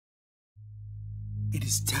It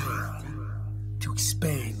is time to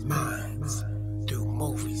expand minds through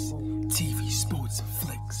movies, TV, sports, and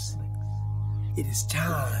flicks. It is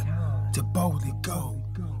time to boldly go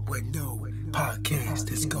where no podcast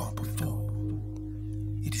has gone before.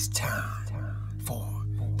 It is time for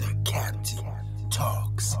the Captain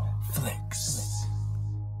Talks Flicks.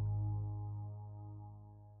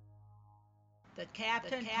 The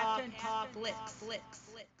Captain Talks Flicks.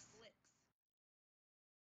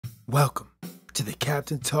 Welcome to the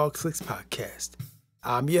Captain Talks Flicks podcast.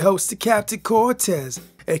 I'm your host, the Captain Cortez,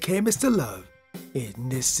 aka Mr. Love, and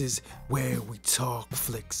this is where we talk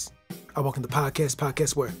flicks. I welcome the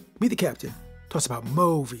podcast where me, the Captain, talks about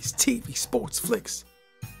movies, TV, sports, flicks,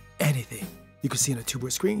 anything you can see on a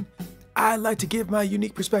two-word screen. I like to give my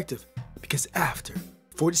unique perspective because after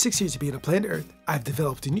 46 years of being on planet Earth, I've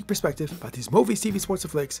developed a unique perspective about these movies, TV, sports,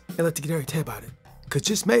 and flicks, and like to get everything about it. Because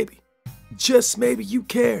just maybe you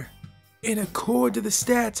care. And according to the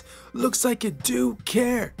stats, looks like you do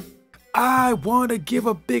care. I want to give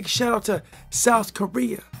a big shout out to South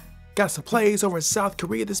Korea. Got some plays over in South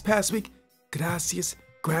Korea this past week. Gracias,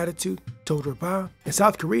 gratitude, total bomb. In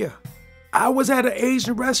South Korea, I was at an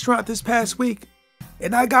Asian restaurant this past week,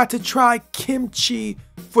 and I got to try kimchi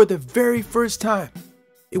for the very first time.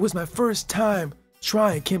 It was my first time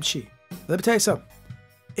trying kimchi. Let me tell you something.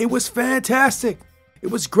 It was fantastic.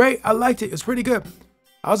 It was great. I liked it. It was pretty good.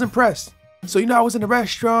 I was impressed. So, I was in a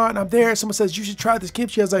restaurant, I'm there, someone says, you should try this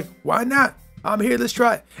kimchi. I was like, why not? I'm here, let's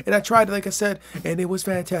try it. And I tried it, like I said, and it was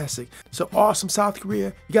fantastic. So awesome, South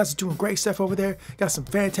Korea. You guys are doing great stuff over there. Got some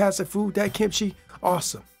fantastic food, that kimchi,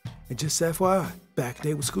 awesome. And just FYI, back in the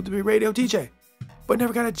day, it was cool to be a radio DJ, but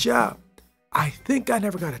never got a job. I think I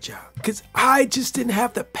never got a job because I just didn't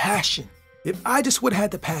have the passion. If I just would have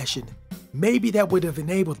had the passion, maybe that would have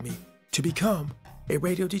enabled me to become a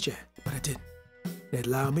radio DJ, but I didn't. It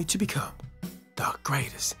allowed me to become the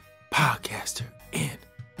greatest podcaster in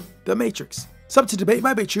the Matrix. Something to debate,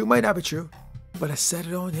 might be true, might not be true, but I said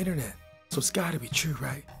it on the internet, so it's gotta be true,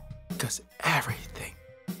 right? Because everything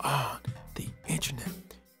on the internet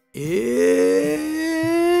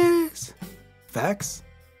is facts,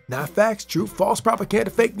 not facts, true, false, propaganda,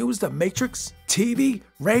 fake news, the Matrix, TV,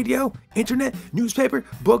 radio, internet, newspaper,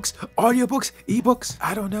 books, audiobooks, ebooks.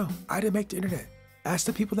 I don't know. I didn't make the internet. Ask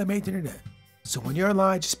the people that made the internet. So when you're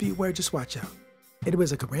online, just be aware, just watch out.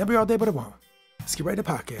 Anyways, I could ramble all day, but I won't. Let's get right to the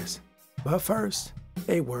podcast. But first,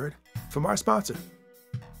 a word from our sponsor.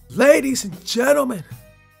 Ladies and gentlemen,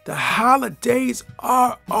 the holidays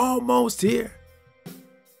are almost here.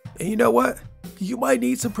 And you know what? You might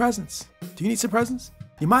need some presents. Do you need some presents?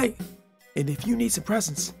 You might. And if you need some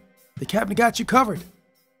presents, the Captain got you covered.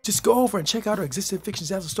 Just go over and check out our Existing In Fiction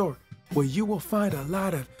Zazzle store, where you will find a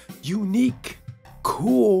lot of unique,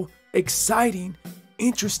 cool, exciting,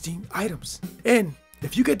 interesting items. And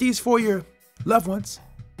if you get these for your loved ones,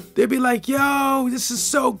 they'll be like, yo, this is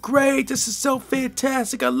so great. This is so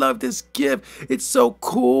fantastic. I love this gift. It's so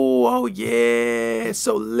cool. Oh yeah, it's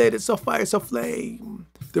so lit. It's so fire, so flame.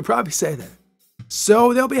 They'll probably say that.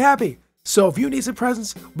 So they'll be happy. So if you need some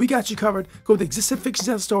presents, we got you covered. Go to the Existing Fiction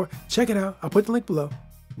Zazzle store. Check it out. I'll put the link below.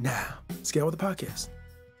 Now, let's get on with the podcast.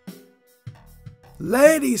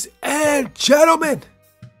 Ladies and gentlemen,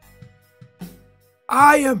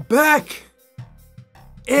 I am back,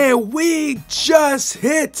 and we just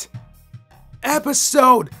hit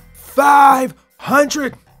episode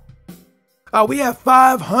 500. We have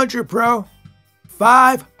 500, bro.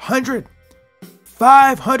 500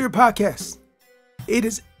 podcasts. It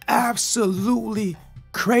is absolutely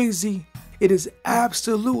crazy. It is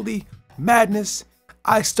absolutely madness.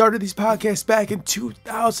 I started these podcasts back in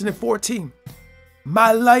 2014.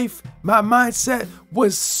 My life, my mindset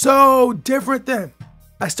was so different then.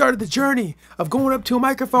 I started the journey of going up to a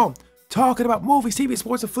microphone, talking about movies, TV,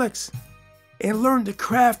 sports, and flicks, and learned the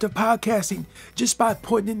craft of podcasting just by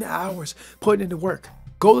putting in the hours, putting in the work.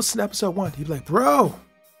 Go listen to episode 1. You'd be like, bro,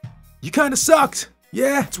 you kind of sucked.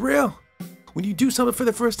 Yeah, it's real. When you do something for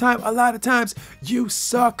the first time, a lot of times you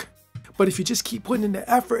suck. But if you just keep putting in the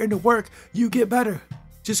effort and the work, you get better.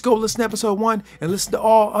 Just go listen to episode 1 and listen to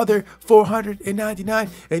all other 499,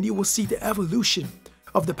 and you will see the evolution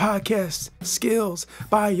of the podcast skills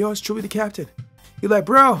by yours truly, the Captain. You're like,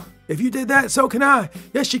 bro, if you did that, so can I.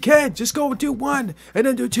 Yes, you can. Just go and do 1, and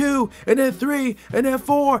then do 2, and then 3, and then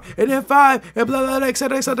 4, and then 5, and blah, blah, blah,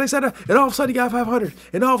 etc., etc., etc. And all of a sudden, you got 500.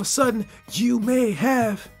 And all of a sudden, you may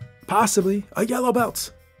have possibly a yellow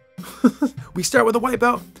belt. We start with a white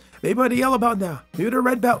belt. Maybe I'm a yellow belt now. Maybe a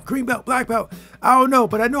red belt, green belt, black belt. I don't know,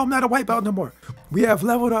 but I know I'm not a white belt no more. We have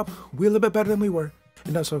leveled up. We're a little bit better than we were.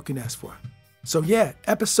 And that's what we can ask for. So yeah,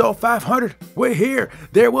 episode 500, we're here.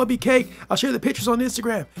 There will be cake. I'll share the pictures on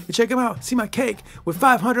Instagram and check them out. See my cake with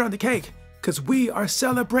 500 on the cake, because we are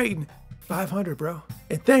celebrating 500, bro.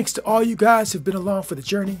 And thanks to all you guys who've been along for the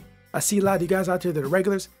journey. I see a lot of you guys out there that are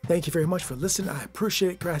regulars. Thank you very much for listening. I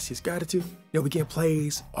appreciate it. Gracias, gratitude. We get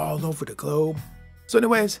plays all over the globe. So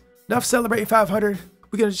anyways, enough celebrating 500.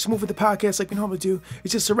 We're going to just move with the podcast like we normally do.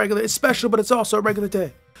 It's just a regular, it's special, but it's also a regular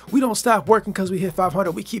day. We don't stop working because we hit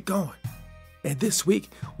 500. We keep going. And this week,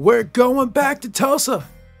 we're going back to Tulsa.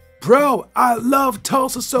 Bro, I love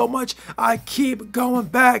Tulsa so much. I keep going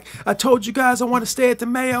back. I told you guys I want to stay at the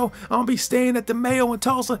Mayo. I'm going to be staying at the Mayo in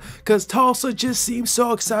Tulsa because Tulsa just seems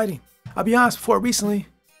so exciting. I'll be honest, before recently,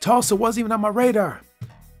 Tulsa wasn't even on my radar.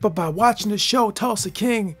 But by watching the show, Tulsa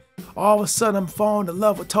King, all of a sudden I'm falling in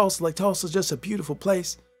love with Tulsa. Like Tulsa's just a beautiful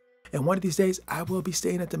place. And one of these days, I will be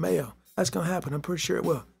staying at the Mayo. That's going to happen. I'm pretty sure it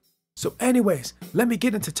will. So anyways, let me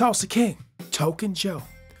get into Tulsa King, Token Joe.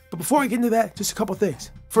 But before I get into that, just a couple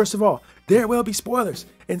things. First of all, there will be spoilers.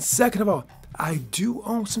 And second of all, I do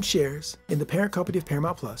own some shares in the parent company of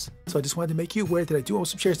Paramount Plus. So I just wanted to make you aware that I do own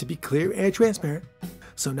some shares, to be clear and transparent.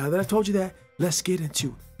 So now that I've told you that, let's get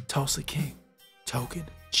into Tulsa King, Token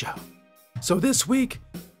Joe. So this week,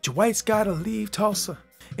 Dwight's got to leave Tulsa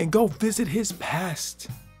and go visit his past.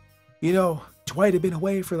 Dwight had been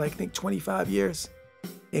away for I think 25 years.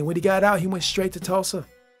 And when he got out, he went straight to Tulsa.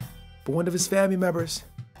 But one of his family members,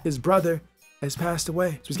 his brother, has passed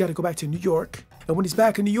away. So he's got to go back to New York. And when he's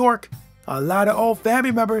back in New York, a lot of old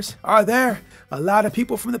family members are there. A lot of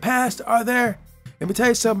people from the past are there. Let me tell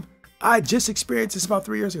you something. I just experienced this about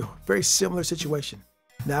 3 years ago. Very similar situation.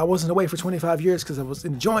 Now, I wasn't away for 25 years because I was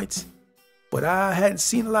in joints. But I hadn't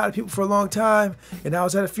seen a lot of people for a long time. And I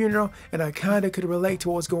was at a funeral, and I kind of could relate to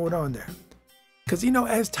what was going on there. Because,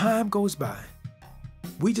 as time goes by,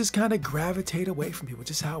 we just kind of gravitate away from people.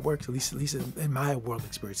 Just how it works, at least in my world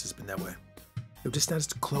experience, has been that way. We're just not as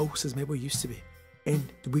close as maybe we used to be.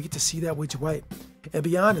 And we get to see that with Dwight. And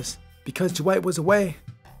be honest, because Dwight was away,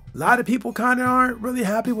 a lot of people kind of aren't really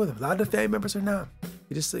happy with him. A lot of the family members are not.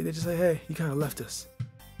 They just say, hey, he kind of left us.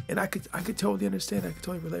 And I could totally understand. I could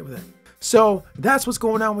totally relate with that. So that's what's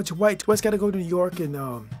going on with Dwight. Dwight's got to go to New York and,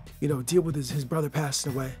 deal with his brother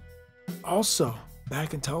passing away. Also,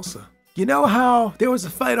 back in Tulsa, you know how there was a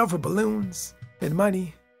fight over balloons and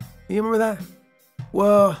money? You remember that?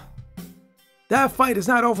 Well, that fight is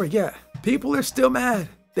not over yet. People are still mad.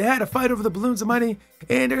 They had a fight over the balloons and money,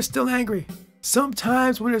 and they're still angry.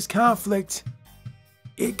 Sometimes when there's conflict,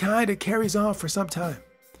 it kind of carries on for some time,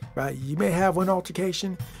 right? You may have one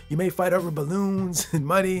altercation. You may fight over balloons and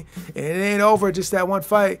money, and it ain't over just that one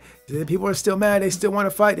fight. People are still mad. They still want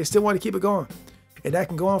to fight. They still want to keep it going. And that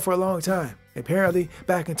can go on for a long time. Apparently,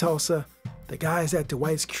 back in Tulsa, the guys that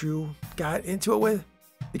Dwight's crew got into it with,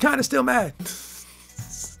 they're kind of still mad.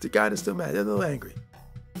 They're kind of still mad. They're a little angry.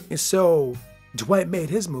 And so Dwight made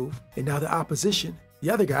his move, and now the opposition,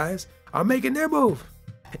 the other guys, are making their move.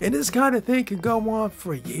 And this kind of thing can go on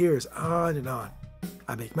for years, on and on.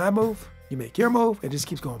 I make my move, you make your move, and it just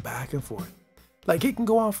keeps going back and forth. Like, it can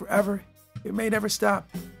go on forever. It may never stop.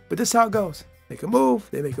 But this is how it goes. Make a move,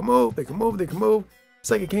 they make a move, make a move, they can move. It's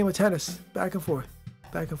like a game of tennis, back and forth,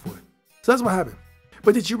 back and forth. So that's what happened.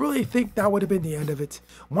 But did you really think that would have been the end of it?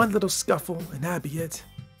 One little scuffle and that'd be it?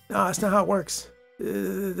 No, that's not how it works.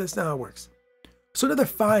 That's not how it works. So another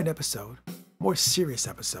fine episode, more serious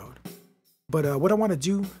episode. But what I want to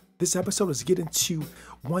do this episode is get into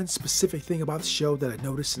one specific thing about the show that I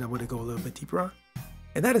noticed and I want to go a little bit deeper on.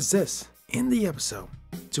 And that is this. In the episode,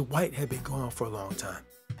 Dwight had been gone for a long time.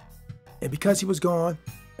 And because he was gone,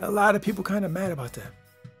 a lot of people kind of mad about that.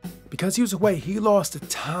 Because he was away, he lost the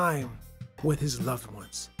time with his loved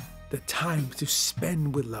ones. The time to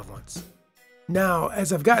spend with loved ones. Now,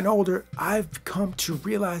 as I've gotten older, I've come to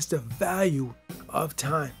realize the value of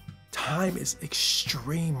time. Time is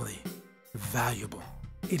extremely valuable.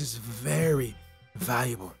 It is very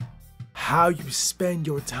valuable. How you spend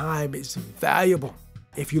your time is valuable.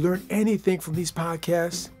 If you learn anything from these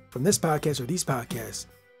podcasts, from this podcast or these podcasts,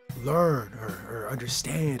 learn or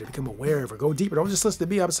understand or become aware of or go deeper. Don't just listen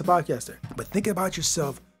to me, I'm just a podcaster. But think about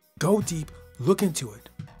yourself, go deep, look into it.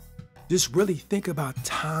 Just really think about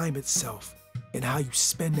time itself and how you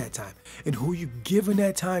spend that time and who you giving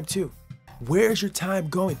that time to. Where's your time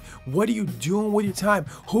going? What are you doing with your time?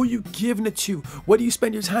 Who are you giving it to? What do you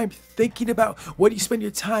spend your time thinking about? What do you spend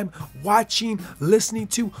your time watching, listening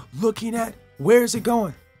to, looking at? Where's it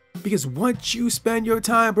going? Because once you spend your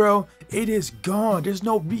time, bro, it is gone. There's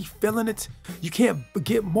no refilling it. You can't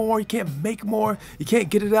get more. You can't make more. You can't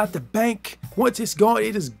get it out the bank. Once it's gone,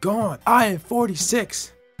 it is gone. I am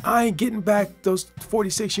 46. I ain't getting back those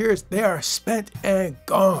 46 years. They are spent and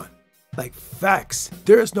gone. Like facts.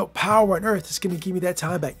 There is no power on earth that's going to give me that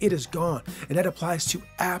time back. It is gone. And that applies to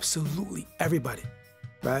absolutely everybody,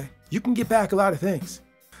 right? You can get back a lot of things.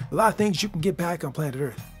 A lot of things you can get back on planet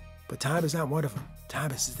Earth. But time is not one of them.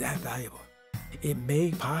 Time is that valuable. It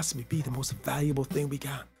may possibly be the most valuable thing we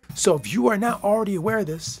got. So if you are not already aware of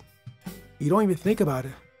this, you don't even think about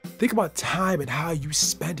it. Think about time and how you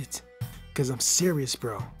spend it. Because I'm serious,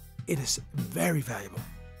 bro. It is very valuable.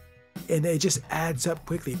 And it just adds up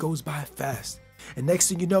quickly. It goes by fast. And next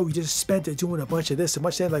thing you know, you just spent it doing a bunch of this, a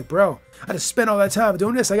bunch of that. Like, bro, I just spent all that time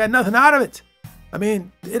doing this. I got nothing out of it. I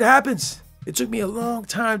mean, it happens. It took me a long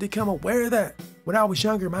time to become aware of that. When I was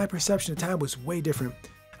younger, my perception of time was way different.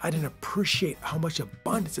 I didn't appreciate how much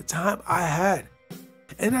abundance of time I had.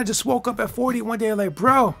 And I just woke up at 40 one day like,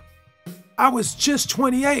 bro, I was just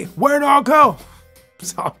 28. Where'd it all go?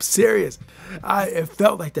 So I'm serious. It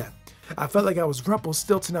felt like that. I felt like I was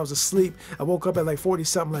Rumpelstiltskin. I was asleep. I woke up at like 40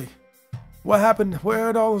 something like, what happened?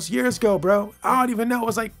 Where'd all those years go, bro? I don't even know. It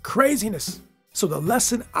was like craziness. So the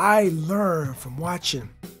lesson I learned from watching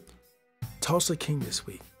Tulsa King this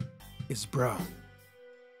week is, bro,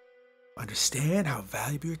 understand how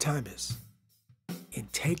valuable your time is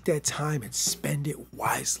and take that time and spend it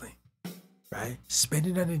wisely, right? Spend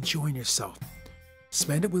it on enjoying yourself.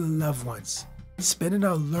 Spend it with loved ones. Spend it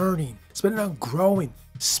on learning. Spend it on growing.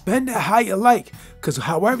 Spend it how you like. Because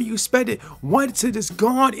however you spend it, once it is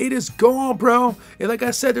gone, bro. And like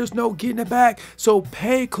I said, there's no getting it back. So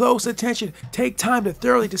pay close attention. Take time to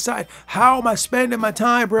thoroughly decide, how am I spending my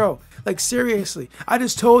time, bro? Like seriously, I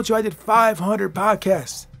just told you I did 500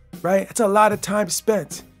 podcasts, right? That's a lot of time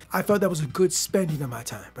spent. I felt that was a good spending of my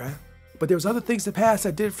time, right? But there was other things in the past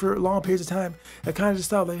I did for long periods of time that kind of just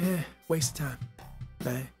thought like, waste of time,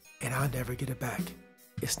 right? And I'll never get it back.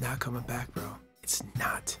 It's not coming back, bro. It's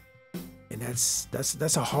not. And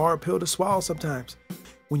that's a hard pill to swallow sometimes.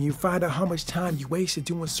 When you find out how much time you wasted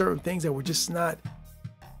doing certain things that were just not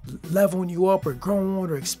leveling you up or growing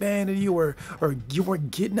or expanding you or you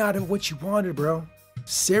weren't getting out of what you wanted, bro.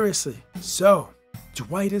 Seriously. So,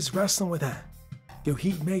 Dwight is wrestling with that. Yo,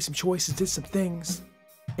 he made some choices, did some things,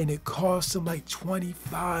 and it cost him like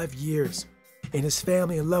 25 years. And his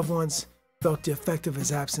family and loved ones felt the effect of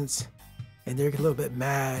his absence, and they're a little bit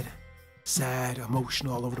mad, sad,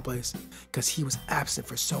 emotional, all over the place because he was absent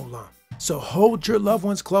for so long. So hold your loved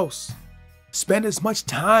ones close. Spend as much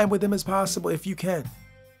time with them as possible if you can.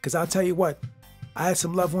 Because I'll tell you what, I had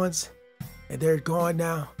some loved ones and they're gone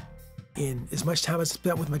now. And as much time as I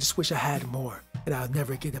spent with them, I just wish I had more. And I'll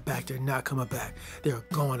never get it back. They're not coming back. They're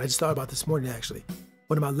gone. I just thought about this morning, actually.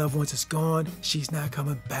 One of my loved ones is gone. She's not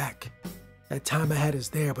coming back. That time I had is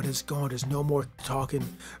there, but it's gone. There's no more talking.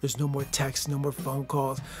 There's no more texts, no more phone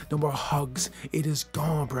calls, no more hugs. It is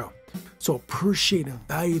gone, bro. So appreciate and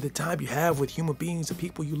value the time you have with human beings, the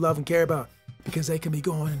people you love and care about, because they can be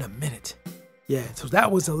gone in a minute. Yeah, so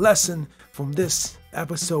that was a lesson from this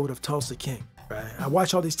episode of Tulsa King, right? I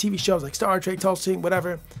watch all these TV shows like Star Trek, Tulsa King,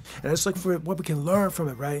 whatever, and I just look for what we can learn from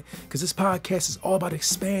it, right? Because this podcast is all about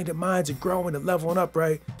expanding minds and growing and leveling up,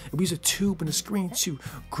 right? And we use a tube and a screen to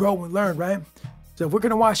grow and learn, right? So if we're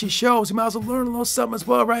going to watch these shows, you might as well learn a little something as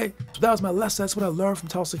well, right? So that was my lesson. That's what I learned from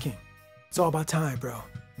Tulsa King. It's all about time, bro.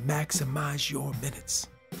 Maximize your minutes.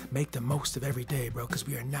 Make the most of every day, bro, because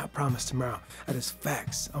we are not promised tomorrow. That is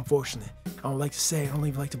facts, unfortunately. I don't like to say it, I don't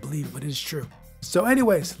even like to believe it, but it is true. So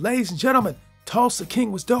anyways, ladies and gentlemen, Tulsa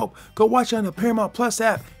King was dope. Go watch it on the Paramount Plus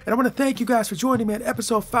app. And I want to thank you guys for joining me at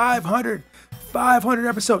episode 500. 500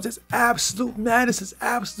 episodes. It's absolute madness. It's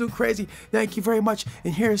absolute crazy. Thank you very much.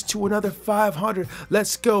 And here's to another 500.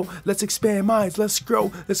 Let's go. Let's expand minds. Let's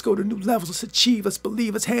grow. Let's go to new levels. Let's achieve. Let's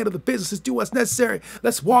believe. Let's handle the business. Let's do what's necessary.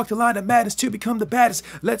 Let's walk the line of madness to become the baddest.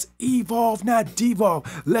 Let's evolve, not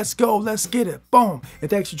devolve. Let's go. Let's get it. Boom. And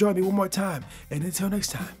thanks for joining me one more time. And until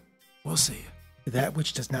next time, we'll see you. That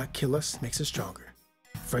which does not kill us makes us stronger.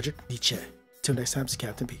 Friedrich Nietzsche. Till next time, it's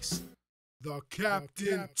Captain Peace. The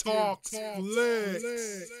Captain Talks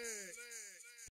Flicks.